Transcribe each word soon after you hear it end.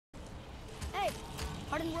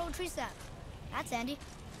Hardened world tree sap. That's handy.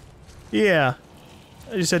 Yeah.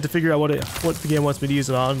 I just had to figure out what the game wants me to use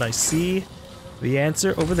it on, and I see the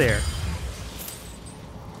answer over there.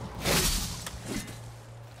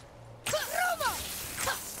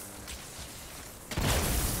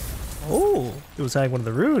 Oh, it was hiding one of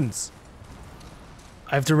the runes.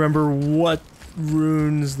 I have to remember what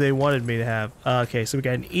runes they wanted me to have. Okay, so we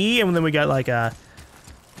got an E, and then we got like a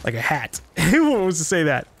hat. What was to say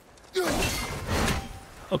that?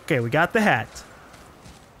 Okay, we got the hat.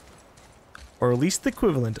 Or at least the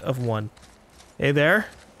equivalent of one. Hey there.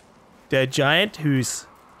 Dead giant whose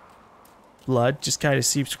blood just kind of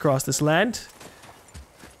seeps across this land.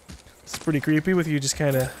 It's pretty creepy with you just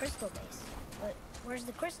kind of Crystal base. But where's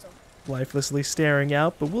the crystal? lifelessly staring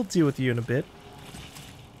out, but we'll deal with you in a bit.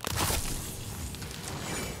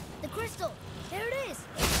 The crystal! There it is!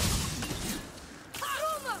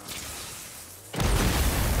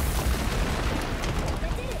 I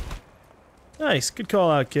did it! Nice, good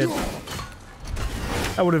call out, kid.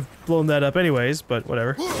 I would have blown that up anyways, but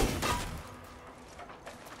whatever.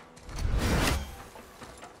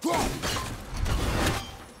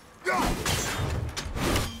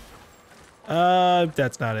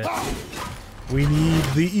 That's not it. We need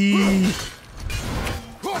the E.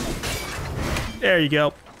 There you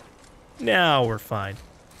go. Now we're fine.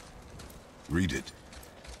 Read it.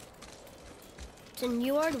 To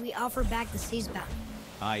Njord, we offer back the sea's bounty.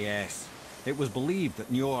 Ah, yes. It was believed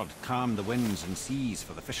that Njord calmed the winds and seas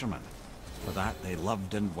for the fishermen. For that, they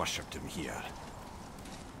loved and worshipped him here.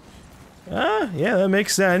 Ah, yeah, that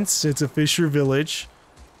makes sense. It's a fisher village.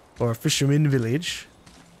 Or a fisherman village.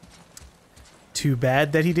 Too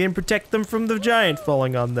bad that he didn't protect them from the giant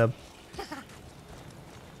falling on them.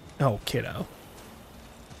 Oh, kiddo.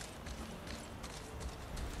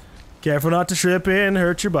 Careful not to trip and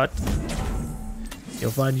hurt your butt. You'll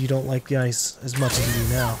find you don't like the ice as much as you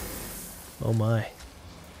do now. Oh my.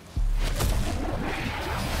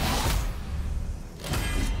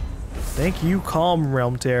 Thank you, GaLm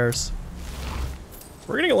realm tears.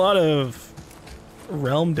 We're getting a lot of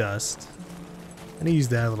realm dust. I need to use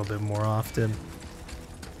that a little bit more often.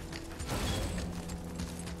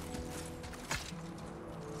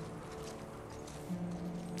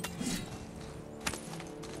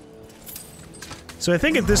 So I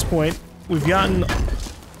think at this point, we've gotten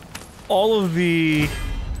all of the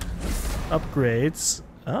upgrades.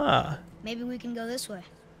 Ah. Maybe we can go this way.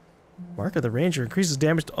 Mark of the Ranger increases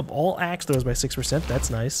damage of all axe throws by 6%.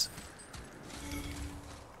 That's nice.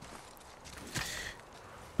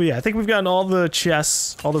 But yeah, I think we've gotten all the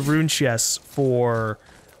chests, all the rune chests for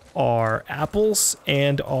our apples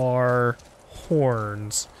and our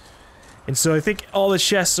horns. And so I think all the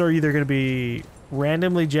chests are either going to be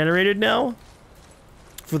randomly generated now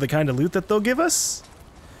for the kind of loot that they'll give us,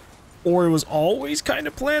 or it was always kind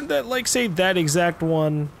of planned that, like, say, that exact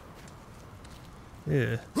one.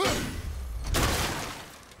 Yeah.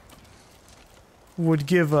 Would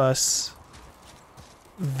give us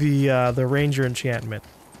the Ranger enchantment.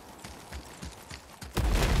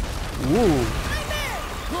 Ooh.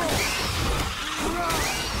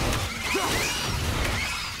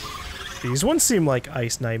 These ones seem like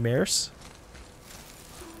ice nightmares.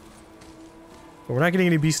 But we're not getting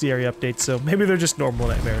any bestiary updates, so maybe they're just normal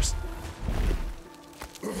nightmares.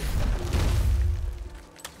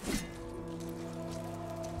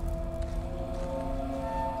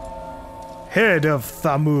 Head of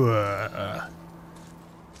Thamur.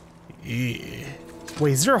 Yeah.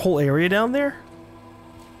 Wait, is there a whole area down there?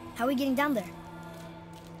 How are we getting down there?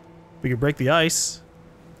 We could break the ice.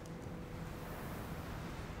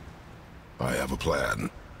 I have a plan.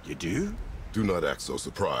 You do? Do not act so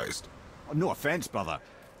surprised. Oh, no offense, brother,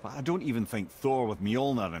 but I don't even think Thor with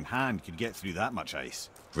Mjolnir in hand could get through that much ice.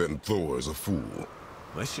 Then Thor is a fool.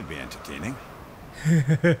 This should be entertaining.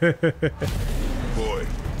 Boy.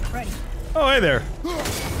 Ready. Oh, hey there.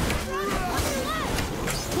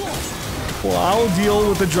 Well, I'll deal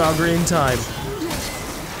with the Draugr in time.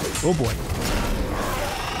 Oh boy.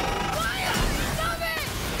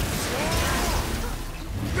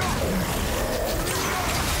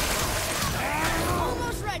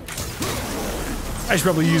 Almost ready. I should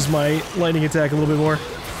probably use my lightning attack a little bit more.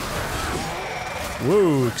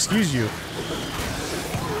 Whoa, excuse you.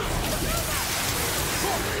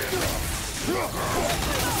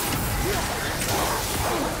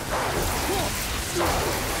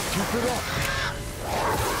 Keep it up.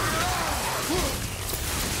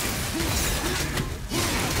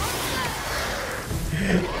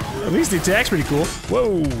 At least the attack's pretty cool.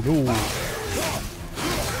 Whoa, no.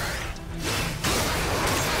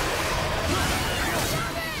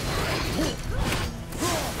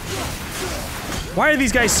 Why are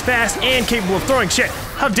these guys fast and capable of throwing shit?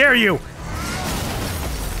 How dare you?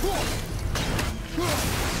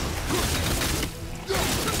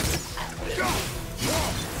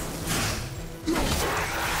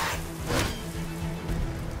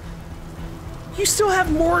 You still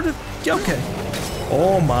have more to... Okay.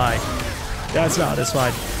 Oh my. That's not, it's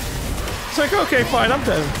fine. It's like, okay, fine, I'm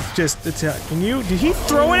done. Just attacking you. Did he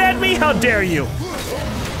throw it at me? How dare you?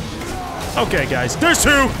 Okay, guys. There's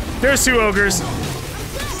two! There's two ogres.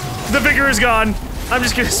 The vigor is gone. I'm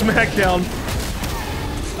just gonna smack down.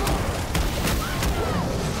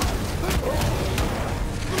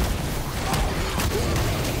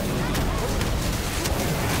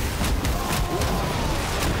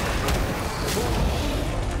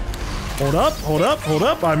 Hold up, hold up, hold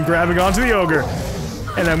up. I'm grabbing onto the ogre.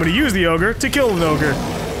 And I'm gonna use the ogre to kill the ogre.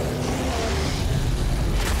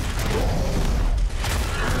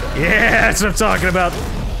 Yeah, that's what I'm talking about.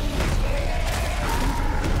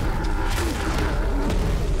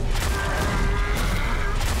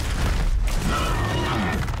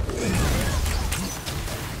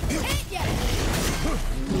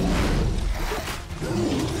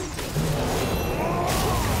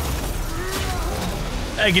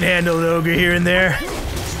 I can handle the ogre here and there.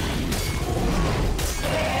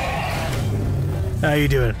 How you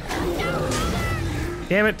doing?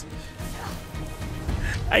 Damn it.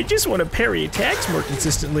 I just want to parry attacks more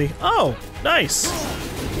consistently. Oh, nice.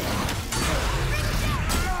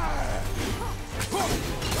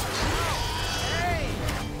 Hey,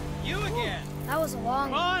 you again. That was a long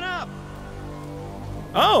Come on up.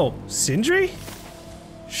 Oh, Sindri?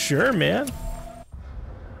 Sure, man.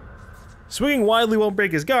 Swinging wildly won't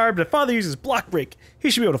break his guard, but if Father uses block break, he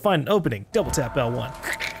should be able to find an opening. Double tap L1.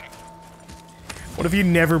 What if you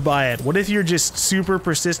never buy it? What if you're just super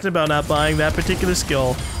persistent about not buying that particular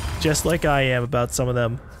skill, just like I am about some of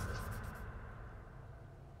them?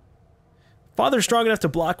 Father's strong enough to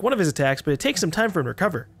block one of his attacks, but it takes some time for him to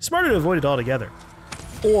recover. Smarter to avoid it altogether.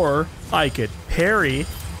 Or I could parry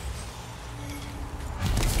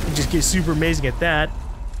and just get super amazing at that.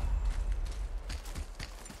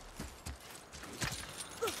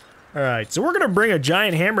 Alright, so we're gonna bring a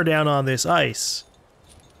giant hammer down on this ice.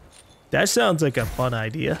 That sounds like a fun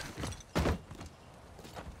idea.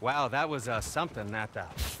 Wow, that was something, that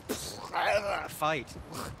fight.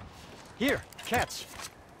 Here, catch.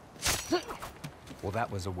 Well, that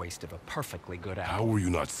was a waste of a perfectly good How hour. will you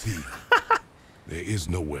not see? There is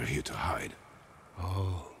nowhere here to hide.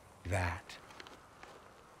 Oh, that.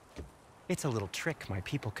 It's a little trick my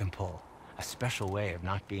people can pull. A special way of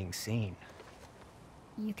not being seen.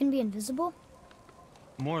 You can be invisible?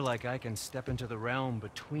 More like I can step into the realm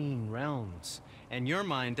between realms. And your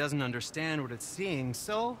mind doesn't understand what it's seeing,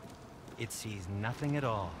 so it sees nothing at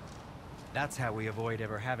all. That's how we avoid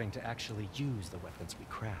ever having to actually use the weapons we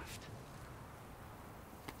craft.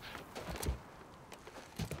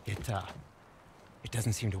 It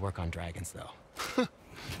doesn't seem to work on dragons, though.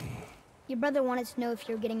 Your brother wanted to know if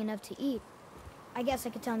you're getting enough to eat. I guess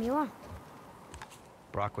I could tell him you are.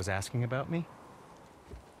 Brock was asking about me?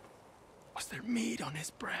 Was there meat on his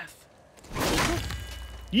breath?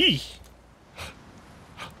 Yee.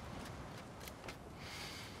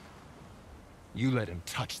 You let him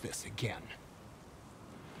touch this again.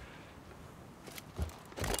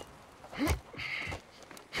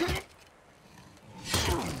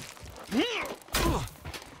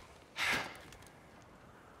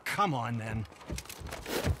 Come on, then.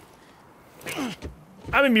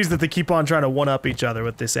 I'm amused that they keep on trying to one-up each other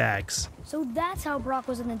with this axe. So that's how Brock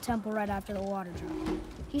was in the temple right after the water drop.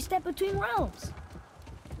 He stepped between realms.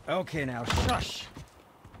 Okay, now shush.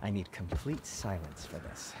 I need complete silence for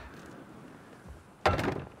this.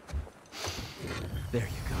 There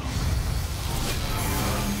you go.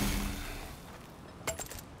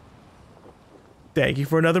 Thank you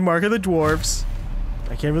for another mark of the dwarves.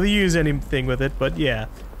 I can't really use anything with it, but yeah.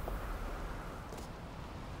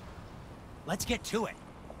 Let's get to it.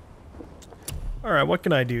 Alright, what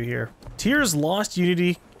can I do here? Tears lost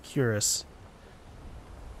unity, Curus.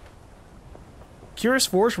 Curus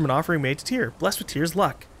forged from an offering made to Tyr. Blessed with Tyr's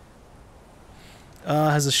luck.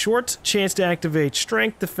 Has a short chance to activate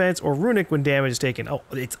strength, defense, or runic when damage is taken. Oh,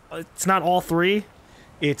 it's not all three.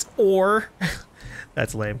 It's or.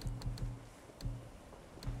 That's lame.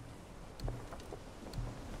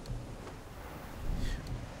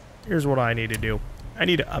 Here's what I need to do. I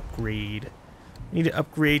need to upgrade. I need to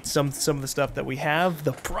upgrade some of the stuff that we have.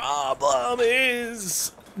 The problem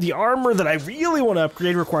is the armor that I really want to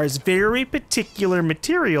upgrade requires very particular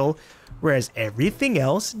material, whereas everything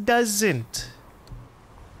else doesn't.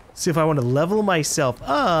 So if I want to level myself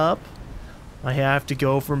up, I have to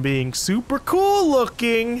go from being super cool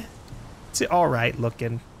looking to alright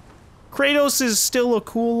looking. Kratos is still a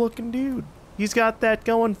cool looking dude. He's got that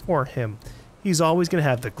going for him. He's always gonna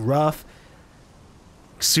have the gruff,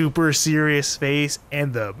 super serious face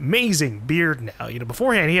and the amazing beard now. You know,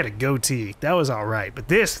 beforehand he had a goatee. That was alright. But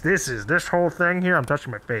this whole thing here, I'm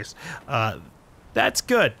touching my face. That's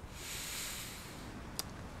good.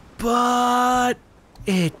 But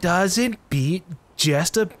it doesn't beat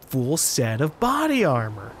just a full set of body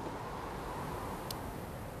armor.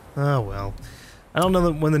 Oh well. I don't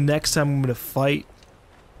know when the next time I'm gonna fight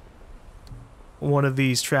one of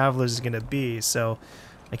these travelers is gonna be, so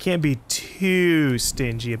I can't be too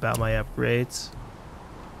stingy about my upgrades.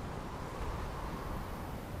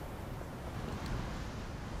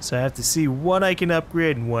 So I have to see what I can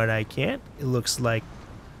upgrade and what I can't. It looks like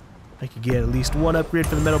I could get at least one upgrade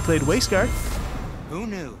for the metal plate waistguard. Who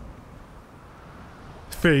knew?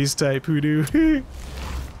 Phase type hoodoo.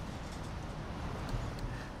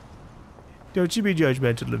 Don't you be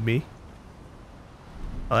judgmental of me.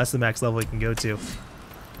 Oh, that's the max level you can go to.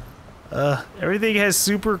 Everything has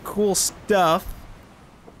super cool stuff.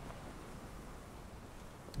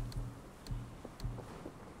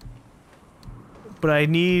 But I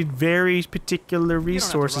need very particular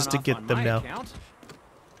resources to get them now.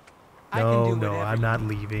 No, no, I'm not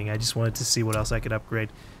leaving. I just wanted to see what else I could upgrade.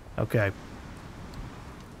 Okay.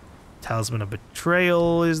 Talisman of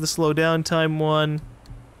Betrayal is the slow down time one.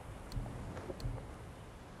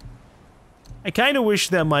 I kind of wish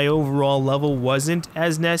that my overall level wasn't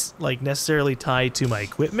as necessarily tied to my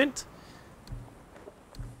equipment.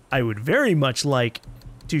 I would very much like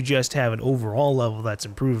to just have an overall level that's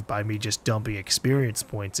improved by me just dumping experience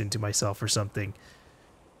points into myself or something.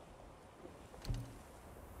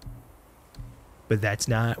 But that's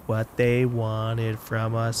not what they wanted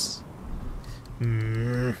from us.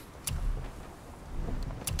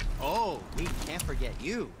 Oh, we can't forget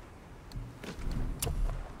you.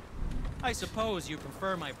 I suppose you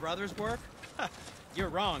prefer my brother's work? You're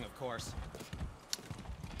wrong, of course.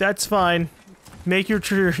 That's fine. Make your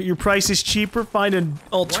prices cheaper. Find an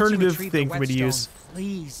alternative thing for me to use.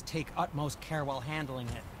 Please take utmost care while handling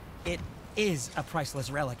it. It is a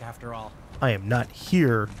priceless relic, after all. I am not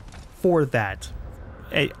here for that.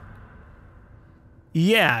 Hey,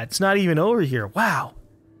 yeah, it's not even over here. Wow.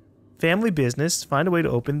 Family business. Find a way to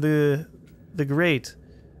open the grate.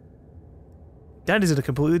 That is in a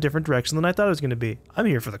completely different direction than I thought it was going to be. I'm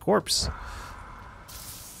here for the corpse.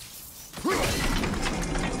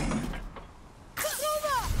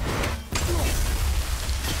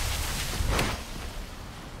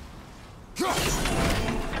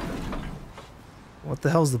 What the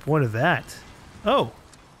hell's the point of that? Oh.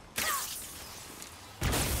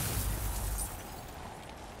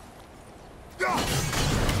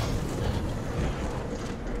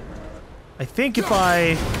 I think if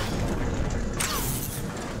I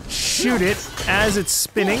shoot it as it's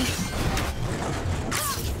spinning,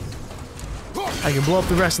 I can blow up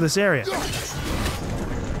the rest of this area.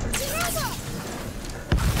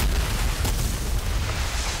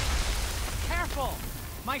 Careful!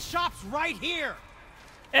 My shop's right here!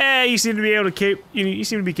 You seem to be able to you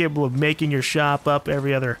seem to be capable of making your shop up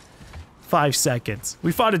every other 5 seconds.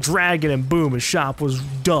 We fought a dragon and boom, his shop was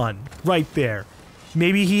done right there.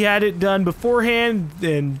 Maybe he had it done beforehand,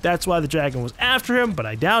 and that's why the dragon was after him, but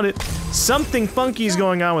I doubt it. Something funky is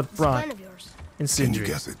going on with Brock and Sindri. Can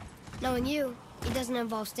you guess it? Knowing you, it doesn't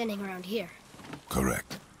involve standing around here.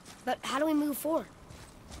 Correct. But how do we move forward?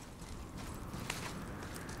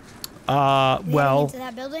 Well... into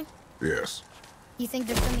that building? Yes. You think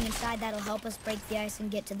there's something inside that'll help us break the ice and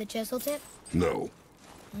get to the chisel tip? No.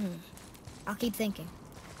 I'll keep thinking.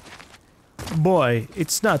 Boy,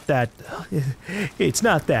 it's not that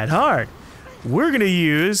hard. We're gonna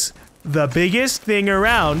use the biggest thing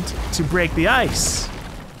around to break the ice.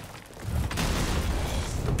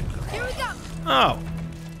 Here we go! Oh.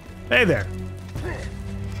 Hey there.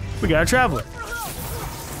 We got a traveler.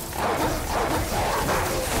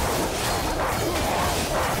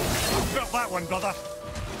 Got that one, brother.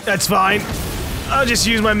 That's fine. I'll just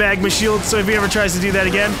use my magma shield, so if he ever tries to do that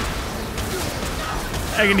again,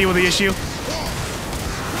 I can deal with the issue.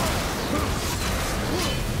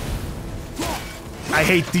 I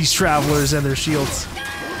hate these travelers and their shields.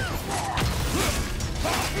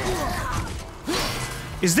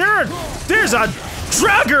 There's a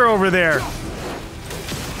dragger over there!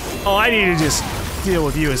 Oh, I need to just deal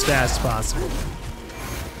with you as fast as possible.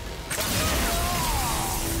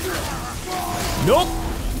 Nope!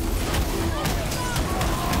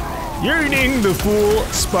 Yearning the full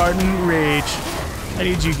Spartan rage. I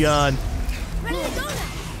need you gone. Ready to go now!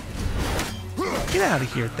 Get out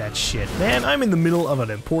of here with that shit, man. I'm in the middle of an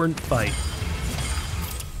important fight.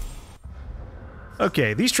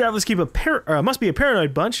 Okay, these travelers keep a must be a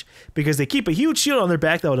paranoid bunch because they keep a huge shield on their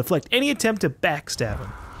back that will deflect any attempt to backstab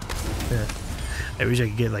them. I wish I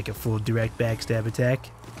could get like a full direct backstab attack.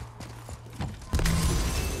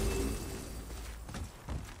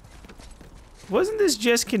 Wasn't this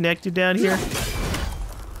just connected down here?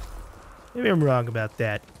 Maybe I'm wrong about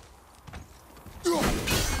that.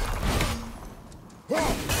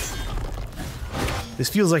 This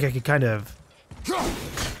feels like I could kind of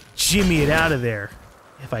jimmy it out of there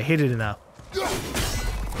if I hit it enough.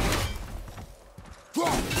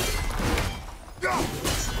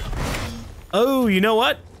 Oh, you know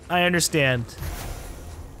what? I understand.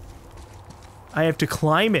 I have to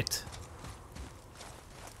climb it.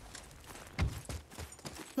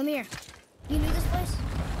 Come here. You knew this place?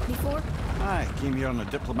 Before? I came here on a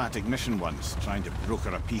diplomatic mission once, trying to broker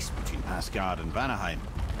a peace between Asgard and Vanaheim.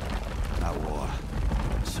 That war.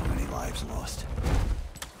 So many lives lost.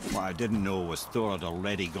 What I didn't know was Thor had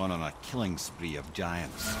already gone on a killing spree of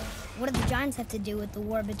giants. What did the giants have to do with the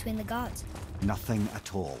war between the gods? Nothing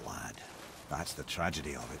at all, lad. That's the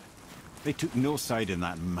tragedy of it. They took no side in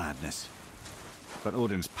that madness. But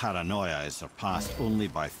Odin's paranoia is surpassed only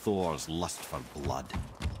by Thor's lust for blood.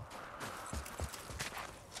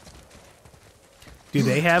 Do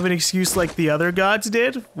they have an excuse like the other gods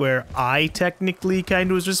did, where I technically kind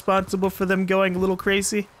of was responsible for them going a little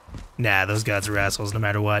crazy? Nah, those gods are assholes no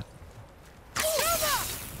matter what.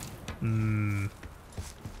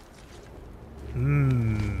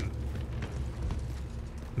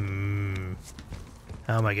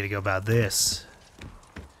 How am I gonna go about this?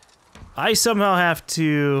 I somehow have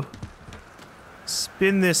to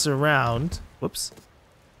spin this around. Whoops.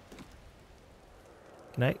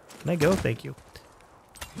 Can I go? Thank you.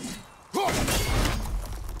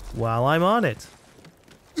 While I'm on it.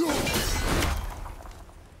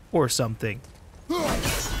 Or something.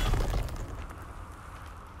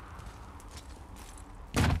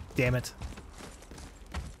 Damn it.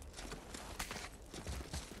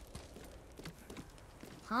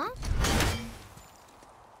 Huh?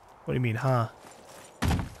 What do you mean, huh?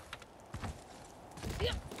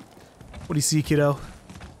 What do you see, kiddo?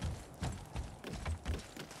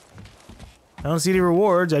 I don't see any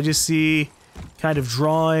rewards, I just see kind of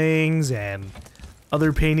drawings and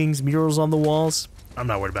other paintings, murals on the walls. I'm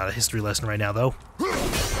not worried about a history lesson right now, though.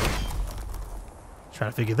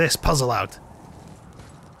 Trying to figure this puzzle out.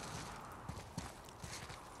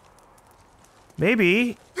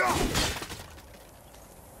 Maybe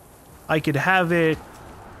I could have it...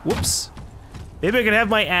 Whoops. Maybe I could have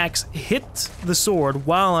my axe hit the sword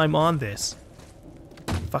while I'm on this.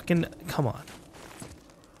 Fucking... Come on.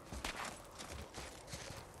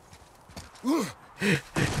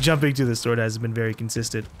 Jumping to the sword hasn't been very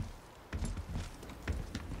consistent.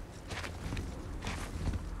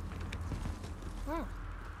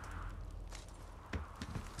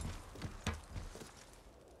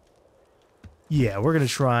 Yeah, we're gonna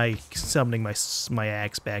try summoning my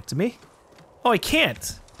axe back to me. Oh, I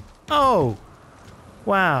can't. Oh,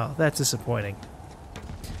 wow, that's disappointing.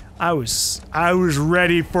 I was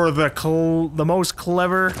ready for the most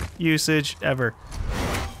clever usage ever.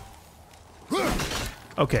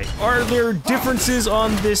 Okay, are there differences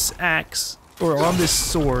on this axe or on this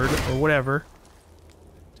sword or whatever?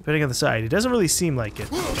 Depending on the side, it doesn't really seem like it.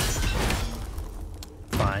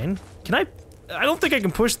 Fine. Can I don't think I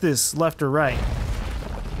can push this left or right.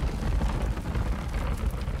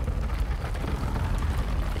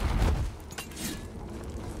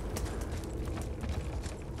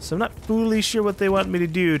 So I'm not fully sure what they want me to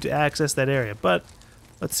do to access that area, but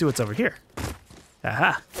let's see what's over here.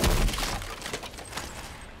 Aha.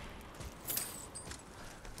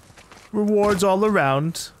 Rewards all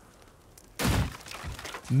around.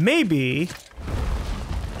 Maybe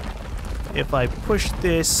if I push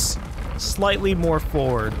this slightly more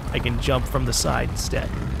forward, I can jump from the side instead.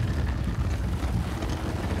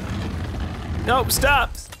 Nope,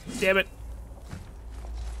 stop! Damn it.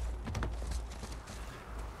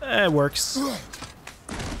 It works.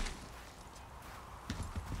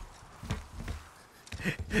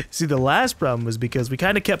 See, the last problem was because we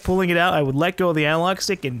kind of kept pulling it out. I would let go of the analog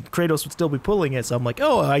stick and Kratos would still be pulling it, so I'm like,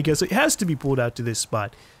 oh, I guess it has to be pulled out to this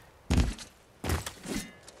spot.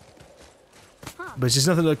 But it's just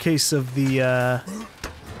nothing a case of the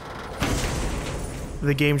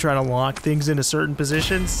game trying to lock things into certain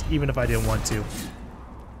positions, even if I didn't want to.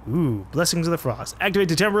 Ooh, Blessings of the Frost. Activate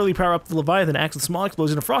to temporarily power up the Leviathan axe with small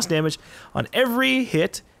explosion of frost damage on every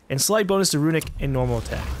hit, and slight bonus to runic and normal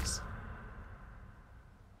attacks.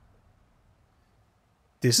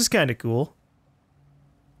 This is kind of cool.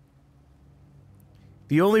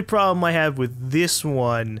 The only problem I have with this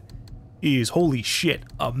one is, holy shit,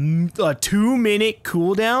 a 2-minute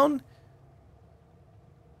cooldown?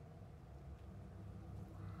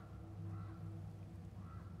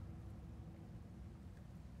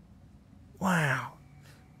 Wow.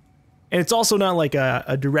 And it's also not like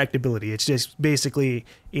a direct ability. It's just basically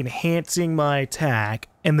enhancing my attack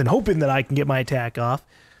and then hoping that I can get my attack off,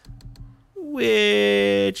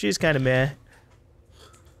 which is kind of meh.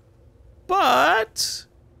 But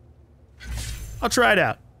I'll try it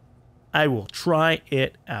out. I will try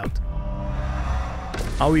it out.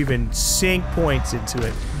 I'll even sink points into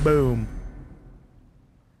it. Boom.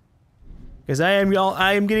 Because I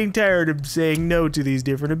am getting tired of saying no to these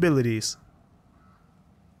different abilities.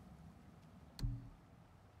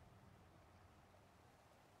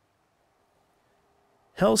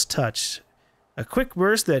 Hell's Touch. A quick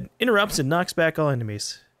burst that interrupts and knocks back all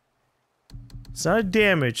enemies. It's not a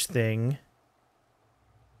damage thing.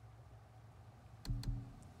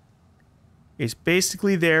 It's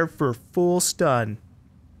basically there for full stun.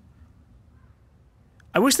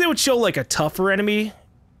 I wish they would show like a tougher enemy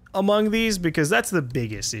among these, because that's the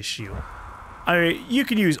biggest issue. I mean, you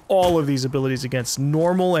can use all of these abilities against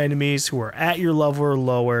normal enemies who are at your level or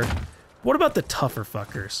lower. What about the tougher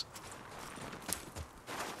fuckers?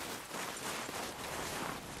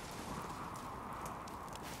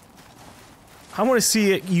 I want to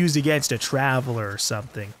see it used against a traveler or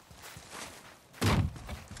something.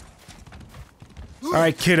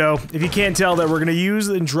 Alright, kiddo. If you can't tell that we're going to use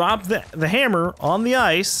and drop the hammer on the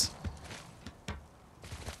ice,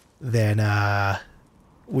 then,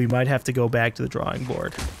 we might have to go back to the drawing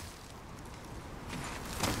board.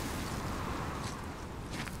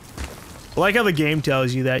 I like how the game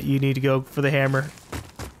tells you that you need to go for the hammer.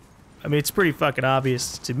 I mean, it's pretty fucking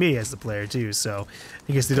obvious to me as the player, too, so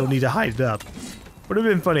I guess they don't need to hide it up. Would have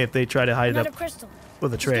been funny if they tried to hide it up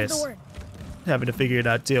with Atreus. Having to figure it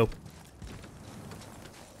out, too.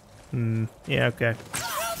 Yeah, okay.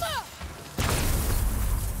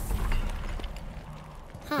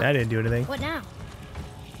 Huh. That didn't do anything. What now?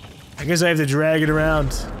 I guess I have to drag it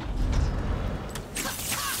around.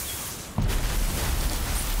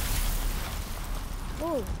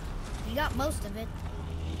 Ooh, you got most of it.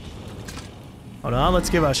 Hold on, let's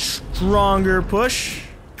give a stronger push.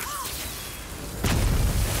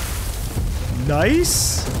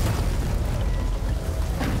 Nice.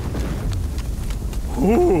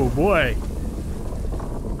 Ooh, boy.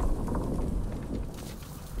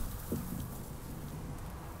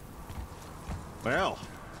 Well,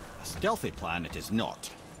 a stealthy plan it is not.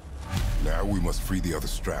 Now we must free the other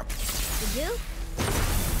strap. Did you?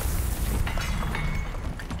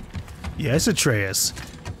 Yes, Atreus.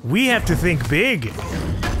 We have to think big.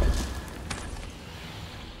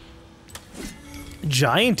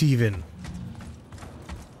 Giant, even.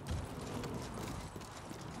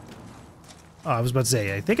 Oh, I was about to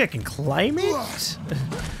say, I think I can climb it?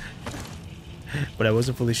 But I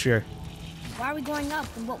wasn't fully sure. Why are we going up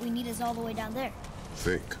when what we need is all the way down there?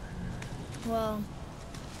 Think. Well,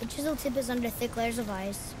 the chisel tip is under thick layers of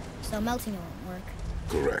ice, so melting it won't work.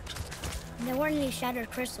 Correct. And there weren't any shattered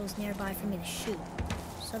crystals nearby for me to shoot,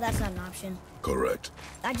 so that's not an option. Correct.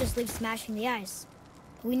 That just leaves smashing the ice.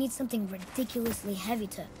 But we need something ridiculously heavy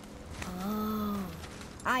to... Oh,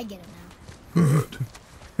 I get it now. Good.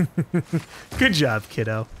 Good job,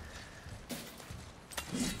 kiddo.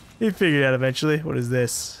 You figured it out eventually. What is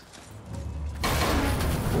this?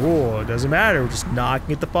 Oh, it doesn't matter. We're just knocking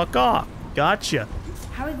it the fuck off. Gotcha.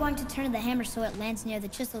 How are we going to turn the hammer so it lands near the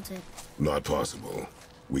chisel tip? Not possible.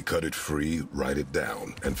 We cut it free, write it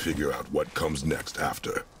down, and figure out what comes next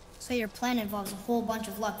after. So your plan involves a whole bunch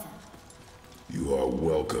of luck then? You are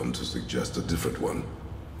welcome to suggest a different one.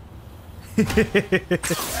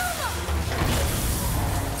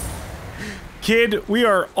 Kid, we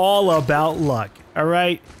are all about luck,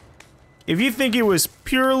 alright? If you think it was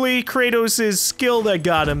purely Kratos' skill that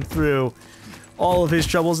got him through all of his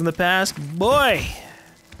troubles in the past, boy!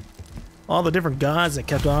 All the different gods that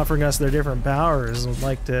kept offering us their different powers would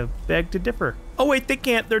like to beg to differ. Oh wait, they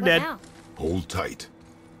can't, they're dead. Now? Hold tight.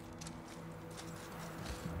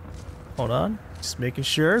 Hold on, just making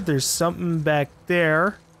sure there's something back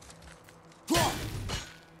there.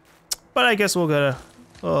 But I guess we'll gotta,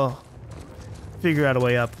 figure out a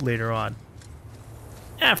way up later on.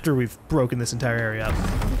 After we've broken this entire area up.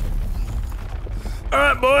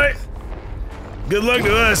 Alright, boy! Good luck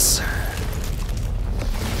to us!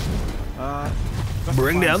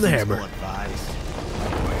 Bring down the hammer.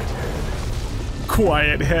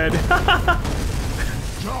 Quiet head.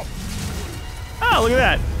 Oh, look at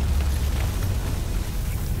that.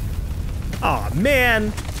 Oh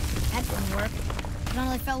man. That didn't work. It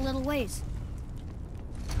only fell a little ways.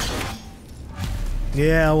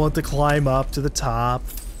 Yeah, I want to climb up to the top.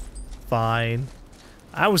 Fine.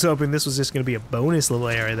 I was hoping this was just going to be a bonus little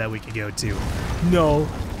area that we could go to. No,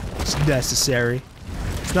 it's necessary.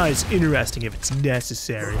 It's not as interesting if it's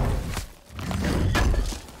necessary.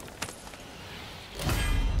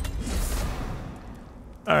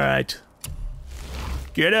 Alright.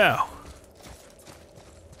 Get out.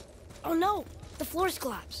 Oh no, the floor's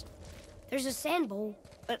collapsed. There's a sand bowl,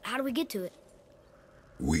 but how do we get to it?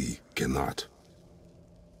 We cannot.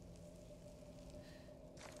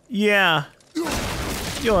 Yeah.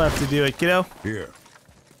 You'll have to do it, kiddo. Here.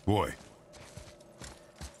 Boy.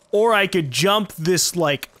 Or I could jump this,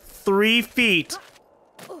 like, 3 feet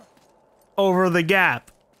over the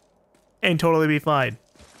gap and totally be fine.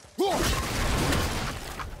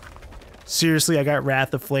 Seriously, I got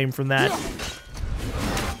Wrath of Flame from that.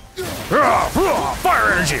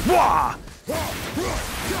 Fire energy!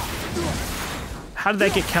 How did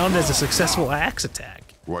that get counted as a successful axe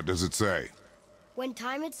attack? What does it say? When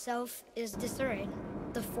time itself is disarrayed,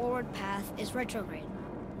 the forward path is retrograde.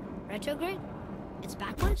 Retrograde? It's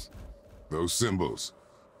backwards? Those symbols.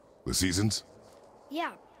 The seasons?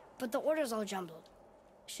 Yeah, but the order's all jumbled.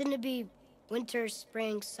 Shouldn't it be winter,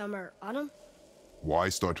 spring, summer, autumn? Why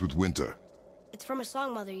start with winter? It's from a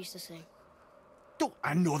song Mother used to sing. Don't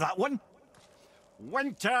I know that one?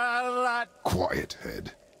 Winter that Quiet,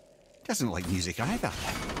 head. doesn't like music either.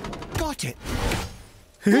 Got it.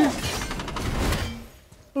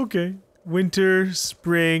 Okay. Winter,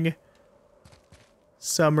 spring,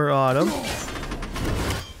 summer, autumn.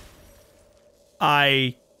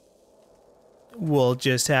 I will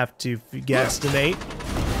just have to guesstimate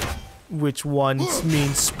which ones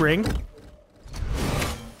mean spring.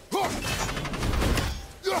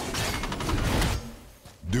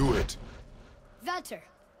 Do it. Vetter,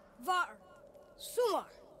 Var, Sumar,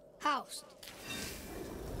 Haust.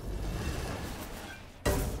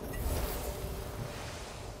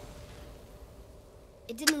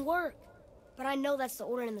 It didn't work, but I know that's the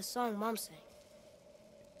order in the song Mom sang.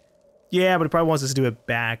 Yeah, but it probably wants us to do it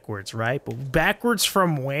backwards, right? But backwards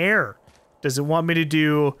from where? Does it want me to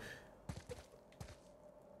do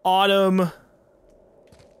autumn,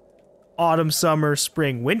 summer,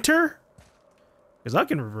 spring, winter? Because I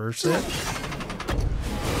can reverse it.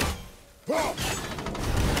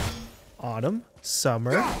 Autumn,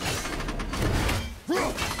 summer.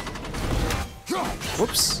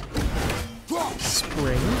 Whoops.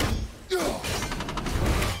 Spring.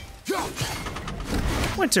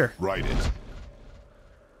 Winter. Write it.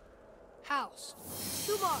 House,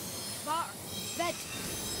 Sumar, Var, Vet.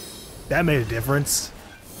 That made a difference.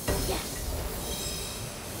 Yes.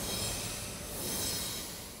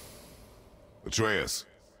 Atreus.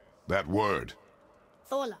 That word.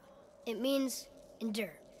 Thola. It means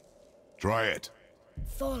endure. Try it.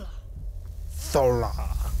 Thola. Thola.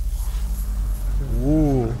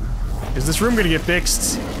 Ooh. Is this room gonna get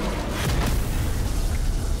fixed?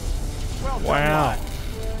 Well done, Wow. lad.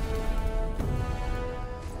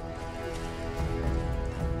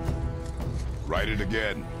 Write it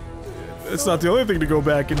again. It's not the only thing to go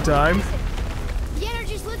back in time. The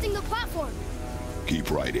energy's lifting the platform. Keep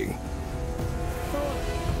writing.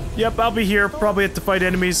 Thola. Yep, I'll be here. Probably have to fight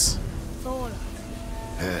enemies. Thola.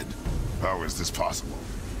 Head. How is this possible?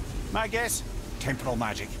 My guess? Temporal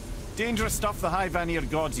magic. Dangerous stuff the High Vanir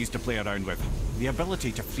gods used to play around with. The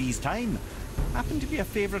ability to freeze time. Happened to be a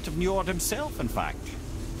favorite of Njord himself, in fact.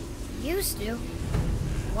 Used to.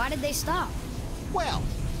 Why did they stop? Well,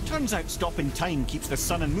 turns out stopping time keeps the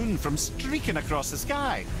sun and moon from streaking across the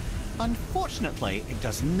sky. Unfortunately, it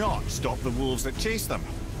does not stop the wolves that chase them,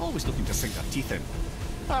 always looking to sink their teeth in.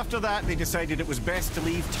 After that, they decided it was best to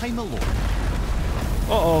leave time alone.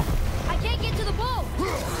 Uh-oh. I can't get to the bow.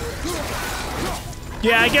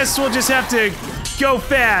 Yeah, I guess we'll just have to go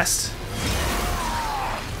fast.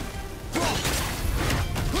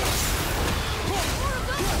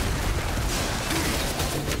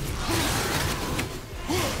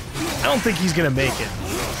 I don't think he's gonna make it.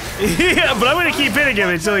 Yeah, but I'm gonna keep hitting him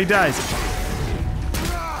until he dies.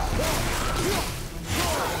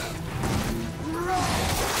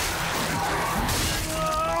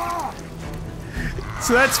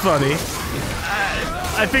 So that's funny.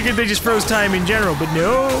 I figured they just froze time in general, but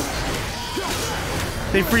no.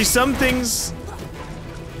 They freeze some things,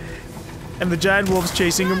 and the giant wolves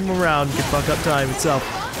chasing them around can fuck up time itself.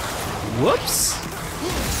 Whoops.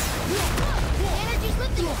 The energy's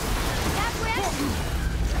lifting it. That's where.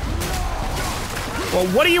 Well,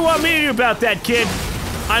 what do you want me to do about that, kid?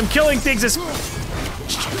 I'm killing things as,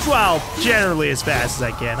 well, generally as fast as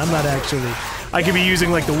I can. I'm not actually, I could be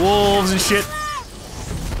using like the wolves and shit.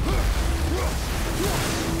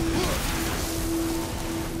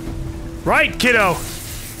 Right, kiddo!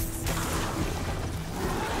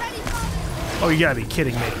 Oh, you gotta be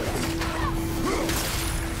kidding me.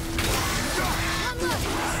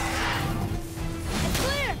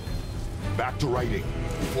 Back to writing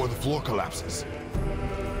before the floor collapses.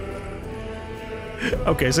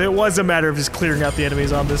 Okay, so it was a matter of just clearing out the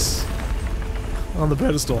enemies on this... on the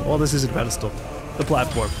pedestal. Well, this isn't a pedestal. The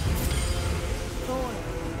platform.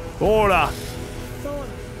 Hola!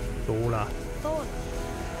 Hola.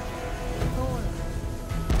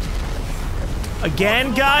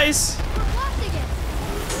 Again, guys?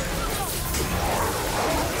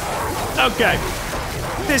 Okay.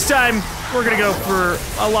 This time, we're gonna go for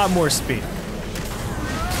a lot more speed.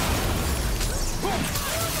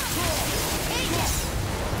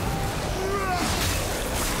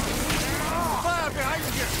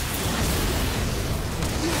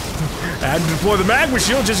 And before the magma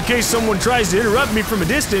shield, just in case someone tries to interrupt me from a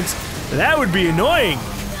distance, that would be annoying.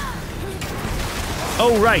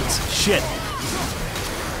 Oh, right. Shit.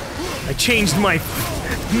 I changed my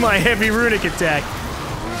heavy runic attack.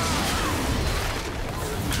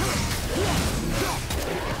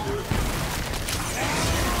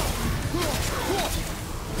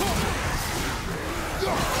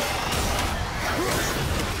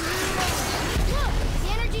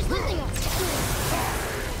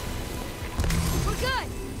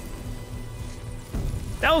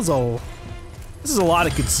 That was all. This is a lot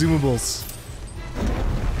of consumables.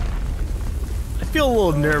 I feel a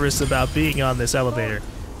little nervous about being on this elevator.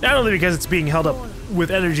 Not only because it's being held up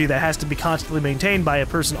with energy that has to be constantly maintained by a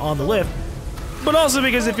person on the lift, but also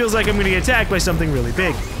because it feels like I'm going to get attacked by something really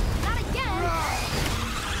big.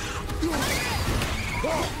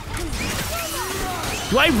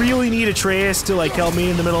 Do I really need Atreus to like help me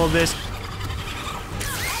in the middle of this?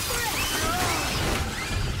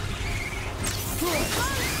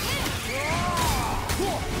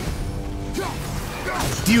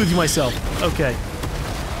 Deal with myself. Okay.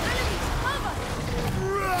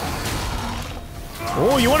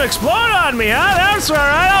 Oh, you want to explode on me, huh? That's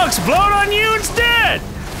alright, I'll explode on you instead!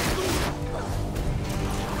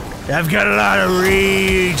 I've got a lot of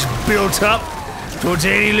rage built up towards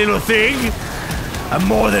any little thing. I'm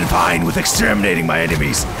more than fine with exterminating my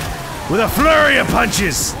enemies with a flurry of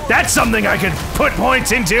punches. That's something I can put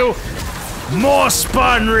points into. More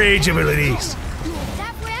spawn rage abilities.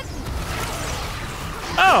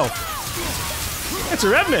 Oh! That's a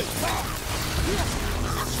revenant.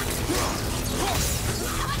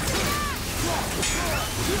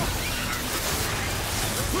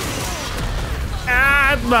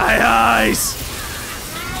 Ah, my eyes!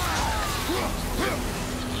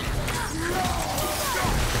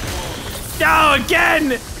 No, again!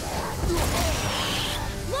 Look,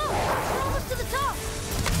 we're almost to the top.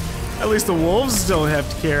 At least the wolves don't have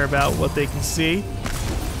to care about what they can see.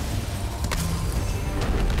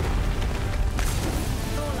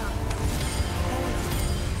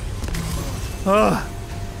 Oh,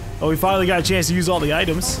 we finally got a chance to use all the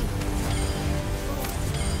items.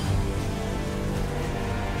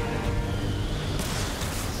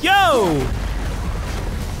 Yo!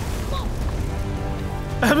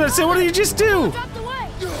 I was gonna say, what did you just do?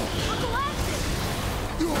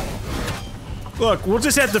 Look, we'll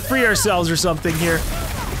just have to free ourselves or something here.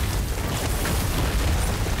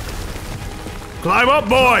 Climb up,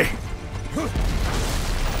 boy!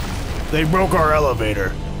 They broke our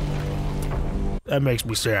elevator. That makes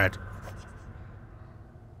me sad.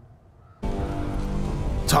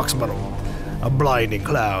 Talks about a blinding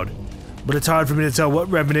cloud. But it's hard for me to tell what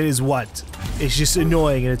revenant is what. It's just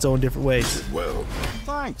annoying in its own different ways. Well,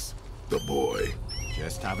 Thanks. the boy.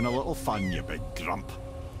 Just having a little fun, you big grump.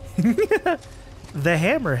 The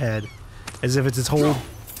hammerhead. As if it's its whole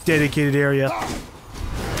dedicated area.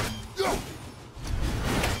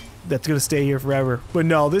 That's gonna stay here forever. But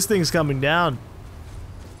no, this thing's coming down.